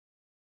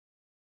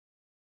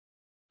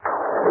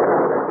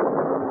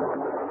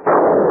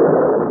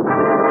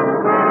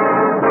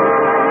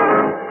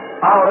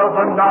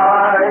the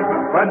night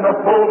when the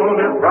moon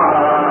is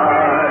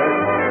bright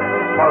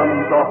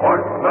comes the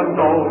horseman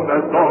known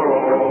as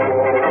Zorro.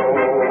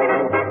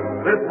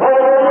 His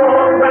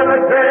home and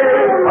a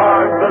gate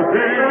marks the Z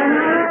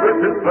with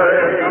his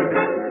flame,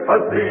 a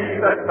Z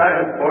that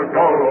stands for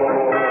Zorro.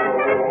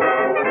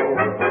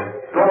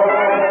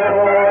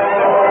 Zorro,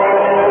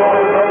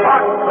 the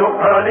fox so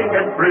cunning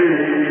and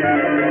free.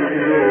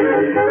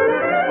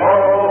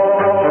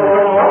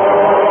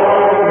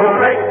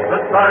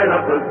 Sign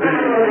of the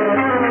sea.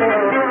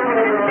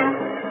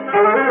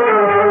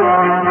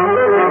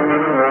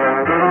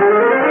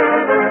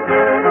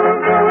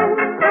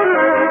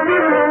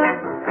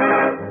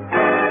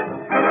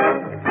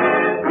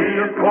 He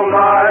is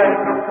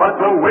polite, but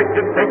the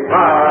wicked take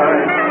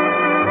pride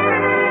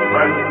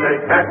when they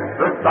catch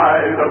the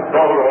sight of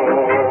Zorro.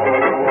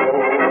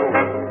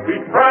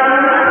 He's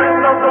friend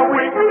of the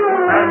weak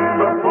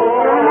and the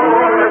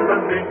poor and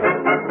the meek.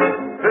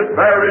 It's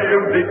very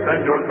unique,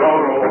 Senor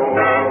Zorro.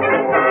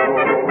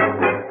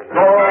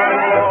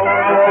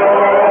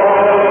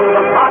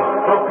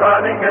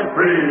 Running and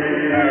free.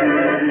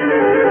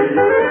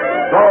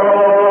 Zorro,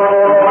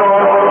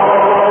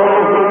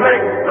 who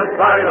makes the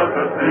sign of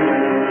the sea.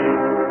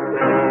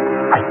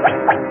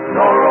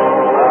 Zorro,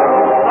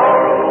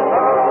 Zorro,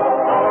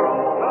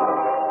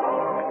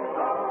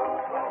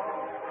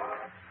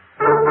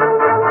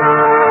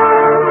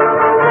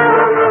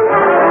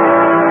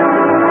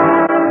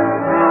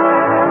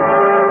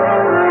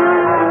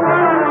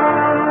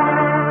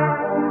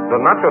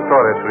 Don Nacho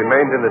Torres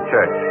remained in the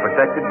church,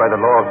 protected by the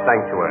law of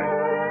sanctuary.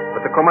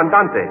 But the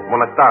Comandante,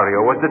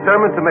 Monasterio, was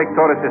determined to make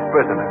Torres his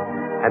prisoner.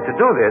 And to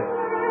do this,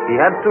 he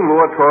had to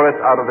lure Torres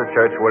out of the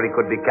church where he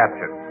could be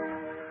captured.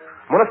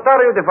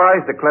 Monasterio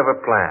devised a clever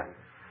plan,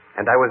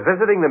 and I was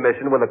visiting the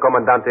mission when the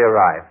Comandante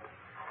arrived.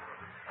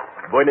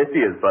 Buenos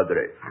dias,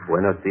 Padre.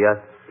 Buenos dias.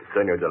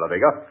 Senor de la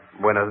Vega.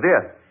 Buenos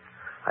dias.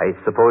 I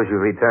suppose you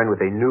returned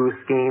with a new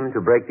scheme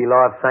to break the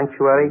law of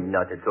sanctuary?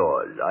 Not at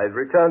all. I've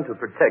returned to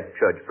protect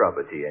church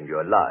property and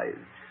your lives.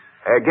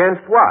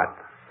 Against what?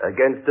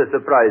 Against a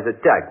surprise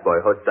attack by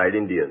hostile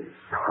Indians.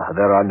 Oh,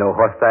 there are no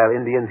hostile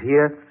Indians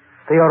here.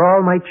 They are all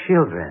my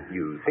children.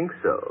 You think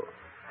so?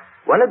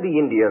 One of the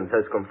Indians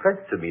has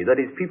confessed to me that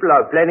his people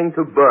are planning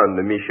to burn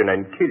the mission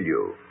and kill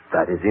you.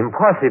 That is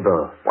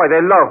impossible. Why,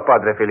 they love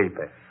Padre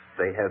Felipe.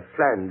 They have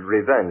planned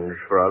revenge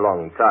for a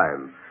long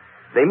time.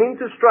 They mean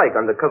to strike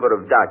under cover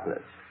of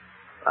darkness.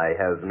 I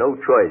have no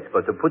choice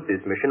but to put this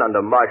mission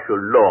under martial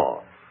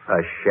law. A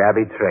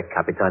shabby trick,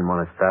 Capitan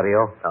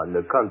Monasterio. On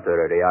the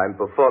contrary, I am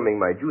performing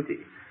my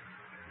duty.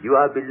 You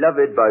are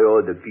beloved by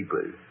all the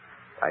people.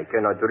 I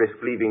cannot risk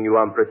leaving you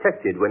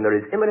unprotected when there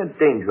is imminent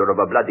danger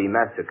of a bloody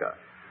massacre.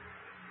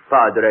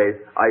 Padre,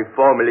 I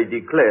formally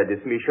declare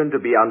this mission to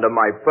be under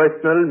my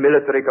personal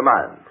military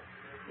command.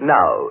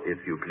 Now,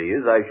 if you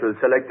please, I shall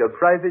select a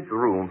private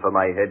room for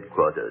my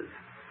headquarters.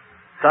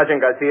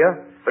 Sergeant Garcia,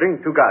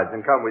 bring 2 guards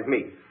and come with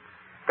me.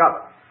 Come,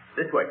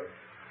 this way.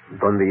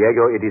 Don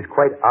Diego, it is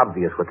quite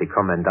obvious what the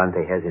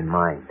Comandante has in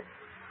mind.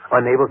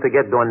 Unable to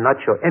get Don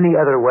Nacho any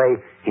other way,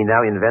 he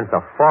now invents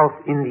a false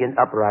Indian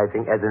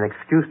uprising as an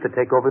excuse to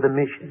take over the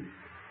mission.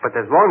 But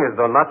as long as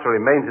Don Nacho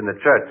remains in the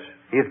church,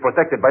 he is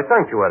protected by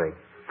sanctuary.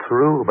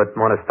 True, but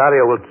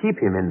Monasterio will keep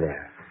him in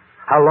there.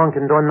 How long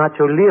can Don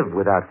Nacho live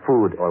without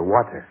food or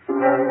water?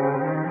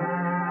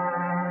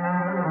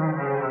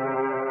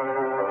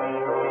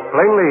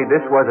 Plainly,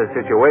 this was a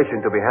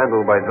situation to be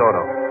handled by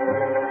Zorro.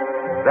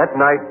 That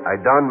night,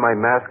 I donned my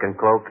mask and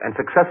cloak and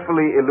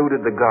successfully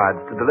eluded the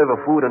guards to deliver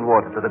food and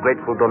water to the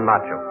grateful Don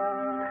Nacho.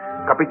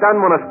 Capitan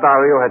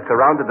Monasterio had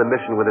surrounded the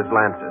mission with his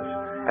lancers,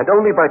 and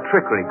only by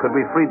trickery could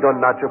we free Don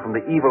Nacho from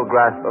the evil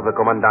grasp of the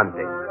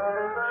Comandante.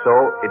 So,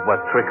 it was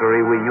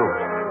trickery we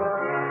used.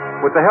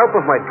 With the help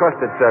of my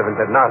trusted servant,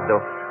 Bernardo,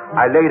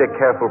 I laid a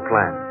careful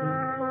plan.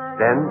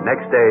 Then,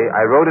 next day,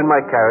 I rode in my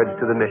carriage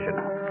to the mission.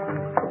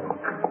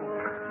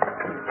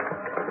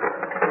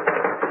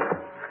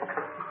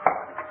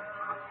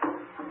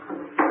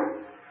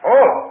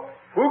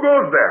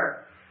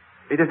 There?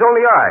 It is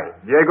only I,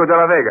 Diego de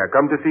la Vega,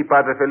 come to see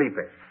Padre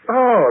Felipe.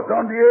 Oh,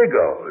 Don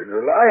Diego.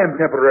 I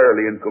am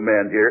temporarily in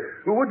command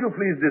here. Would you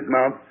please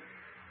dismount?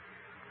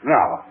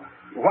 Now,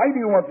 why do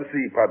you want to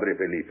see Padre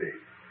Felipe?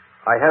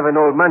 I have an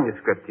old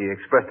manuscript he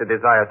expressed a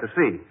desire to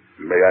see.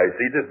 May I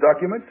see this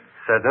document?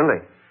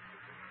 Certainly.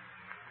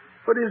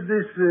 What is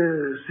this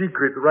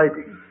secret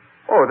writing?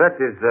 Oh, that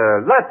is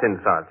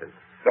Latin, Sergeant.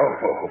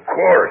 Oh, of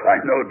course,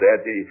 I know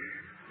that.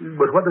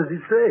 But what does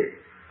it say?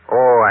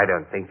 Oh, I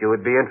don't think you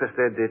would be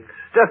interested. It's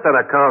just an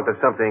account of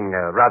something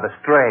rather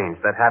strange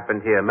that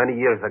happened here many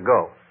years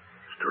ago.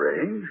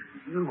 Strange?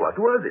 What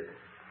was it?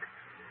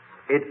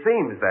 It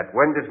seems that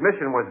when this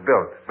mission was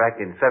built back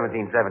in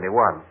 1771,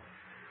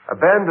 a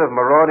band of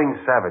marauding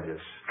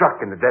savages struck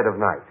in the dead of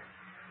night.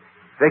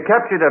 They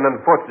captured an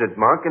unfortunate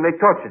monk and they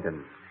tortured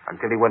him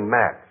until he went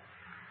mad.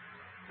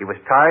 He was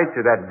tied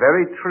to that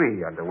very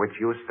tree under which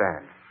you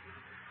stand.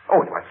 Oh,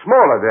 it was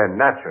smaller then,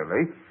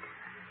 naturally.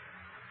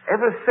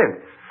 Ever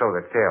since, so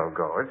the tale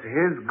goes,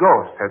 his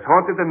ghost has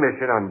haunted the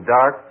mission on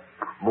dark,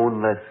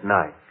 moonless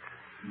nights.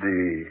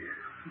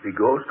 The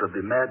ghost of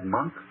the mad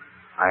monk?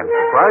 I am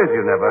surprised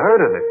you never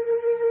heard of it.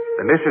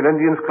 The Mission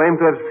Indians claim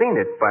to have seen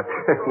it, but,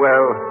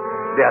 well,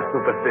 they are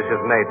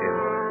superstitious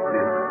natives.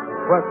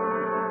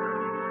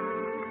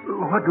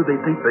 What do they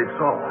think they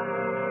saw?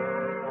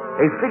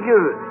 A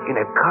figure in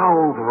a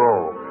cowled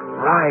robe,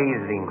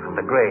 rising from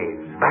the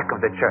graves back of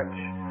the church.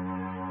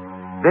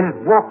 Then it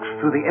walks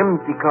through the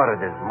empty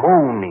corridors,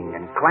 moaning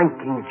and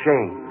clanking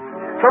chains,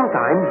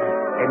 sometimes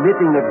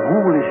emitting a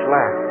ghoulish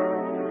laugh.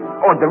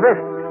 Oh, the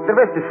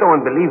rest is so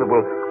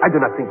unbelievable, I do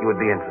not think you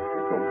would be interested.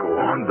 Oh, go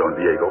on, Don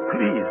Diego.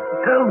 Please,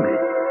 tell me.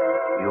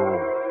 You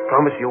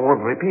promise you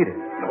won't repeat it?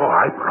 Oh,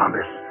 I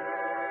promise.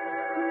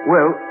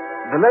 Well,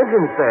 the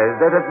legend says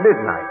that at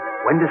midnight,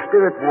 when the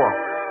spirit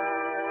walks,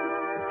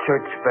 the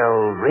church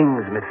bell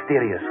rings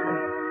mysteriously.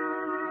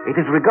 It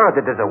is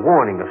regarded as a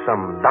warning of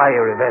some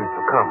dire event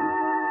to come.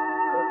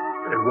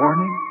 A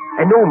warning?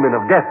 An omen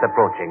of death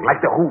approaching,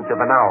 like the hoot of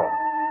an owl.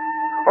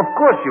 Of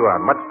course you are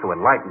much too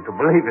enlightened to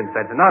believe in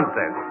such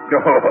nonsense.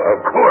 Oh, of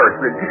course.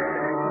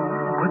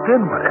 But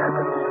then what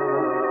happens?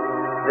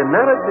 The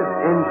narrative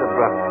ends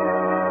abruptly.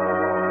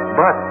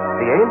 But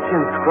the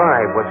ancient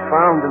scribe was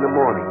found in the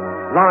morning,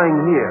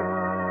 lying here,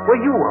 where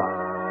you are,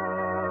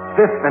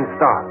 stiff and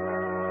stark.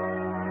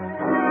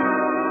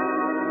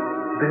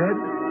 Dead?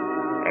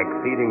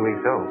 Exceedingly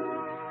so.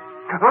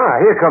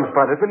 Here comes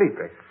Padre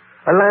Felipe.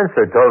 A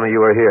lancer told me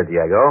you were here,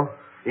 Diego.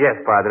 Yes,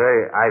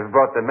 Padre. I've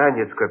brought the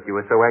manuscript you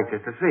were so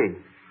anxious to see.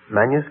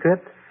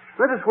 Manuscript?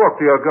 Let us walk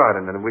to your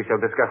garden, and we shall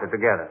discuss it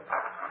together.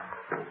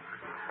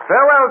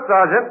 Farewell,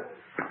 Sergeant.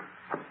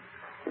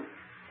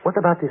 What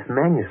about this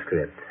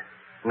manuscript?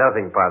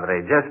 Nothing,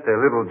 Padre. Just a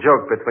little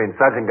joke between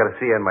Sergeant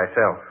Garcia and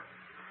myself.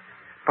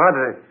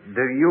 Padre,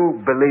 do you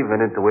believe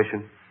in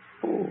intuition?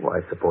 Oh, I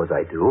suppose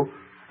I do.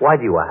 Why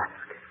do you ask?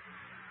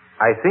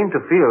 I seem to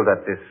feel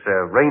that this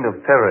reign of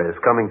terror is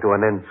coming to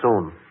an end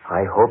soon.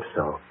 I hope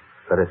so.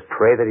 Let us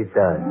pray that it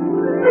does.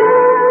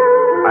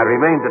 I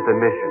remained at the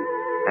mission,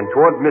 and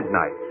toward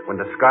midnight, when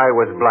the sky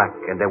was black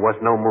and there was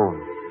no moon,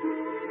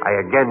 I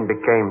again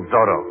became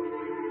Zorro.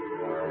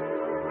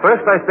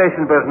 First I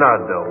stationed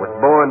Bernardo with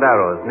bow and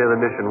arrows near the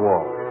mission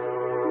wall.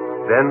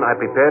 Then I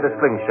prepared a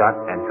slingshot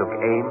and took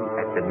aim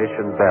at the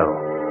mission bell.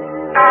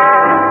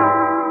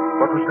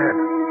 What was that?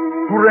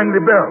 Who rang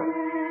the bell?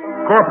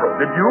 Corporal,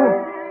 did you?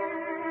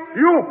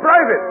 You,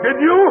 Private,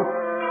 did you?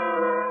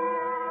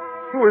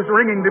 Who is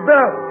ringing the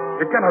bell?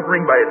 It cannot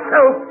ring by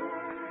itself.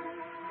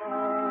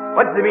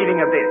 What's the meaning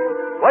of this?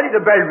 Why did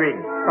the bell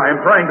ring? I am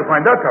trying to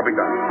find out,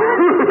 Capitan.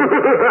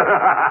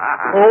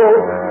 Oh,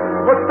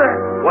 what's that?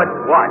 What's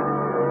what?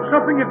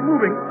 Something is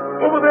moving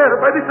over there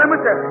by the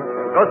cemetery.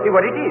 Go see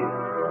what it is.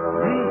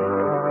 Lead?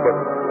 But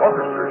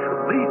officers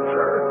should lead,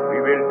 sir. We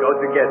will go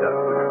together.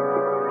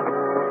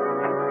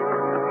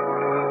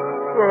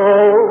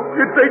 Oh,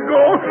 it's a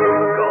ghost.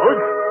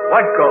 Ghost?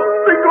 What ghost?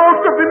 The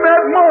ghost of the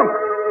mad monk.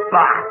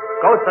 Bah!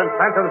 Ghosts and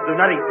phantoms do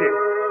not exist.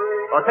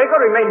 Ortega,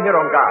 remain here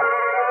on guard.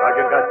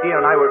 Sergeant Garcia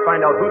and I will find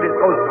out who this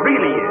ghost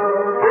really is.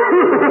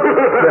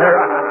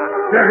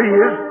 There he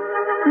is,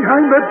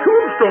 behind that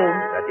tombstone.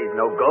 That is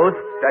no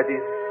ghost. That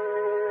is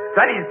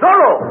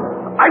Zorro.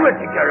 I will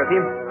take care of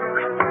him.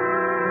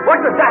 What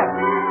was that?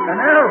 An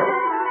arrow.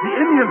 The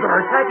Indians are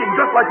attacking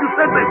just like you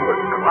said they would.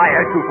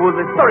 Quiet, you fool.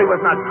 The story was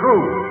not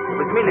true. It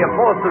was merely a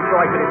falsehood so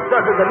I could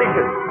encircle the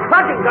mission.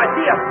 Sergeant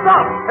Garcia,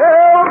 stop!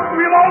 Help!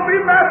 We'll all be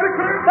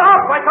massacred.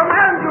 Stop! I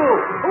command you!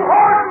 To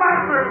horse,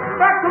 masters!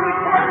 Back to the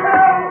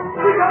cartel!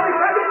 We shall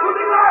defend it to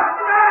the last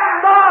man!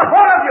 Stop!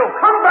 All of you!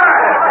 Come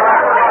back!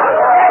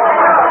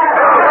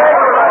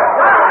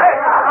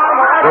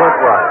 So it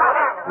was.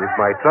 With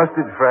my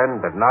trusted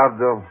friend,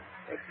 Bernardo,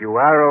 a few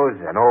arrows,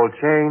 an old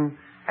chain,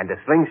 and a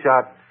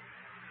slingshot,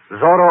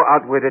 Zorro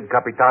outwitted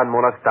Capitan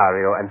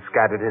Monasterio and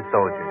scattered his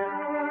soldiers.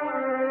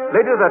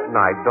 Later that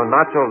night, Don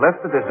Nacho left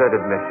the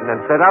deserted mission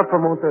and set out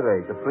for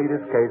Monterrey to plead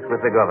his case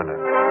with the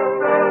governor.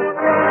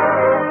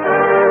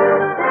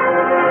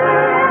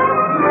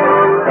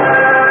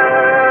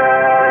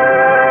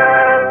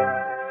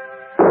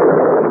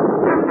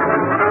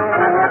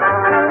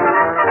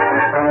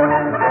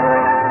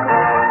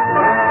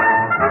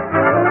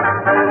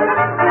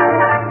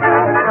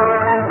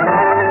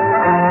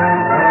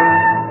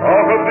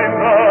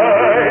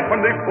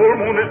 Full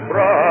moon is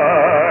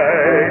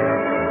bright,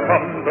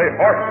 comes a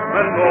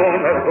horseman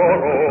known as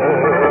Zorro.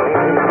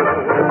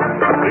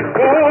 The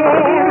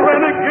bold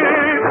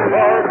renegade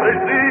charge they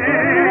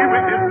see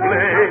with his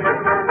blade,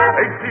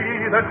 a see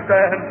that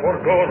stands for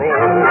Zorro.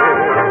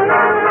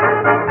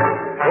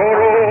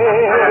 Zorro,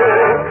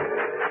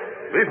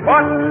 the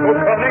fox so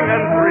cunning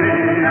and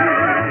free.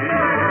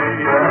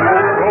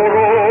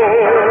 Zorro,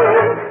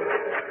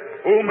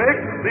 who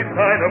makes the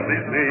sign of the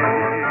sea.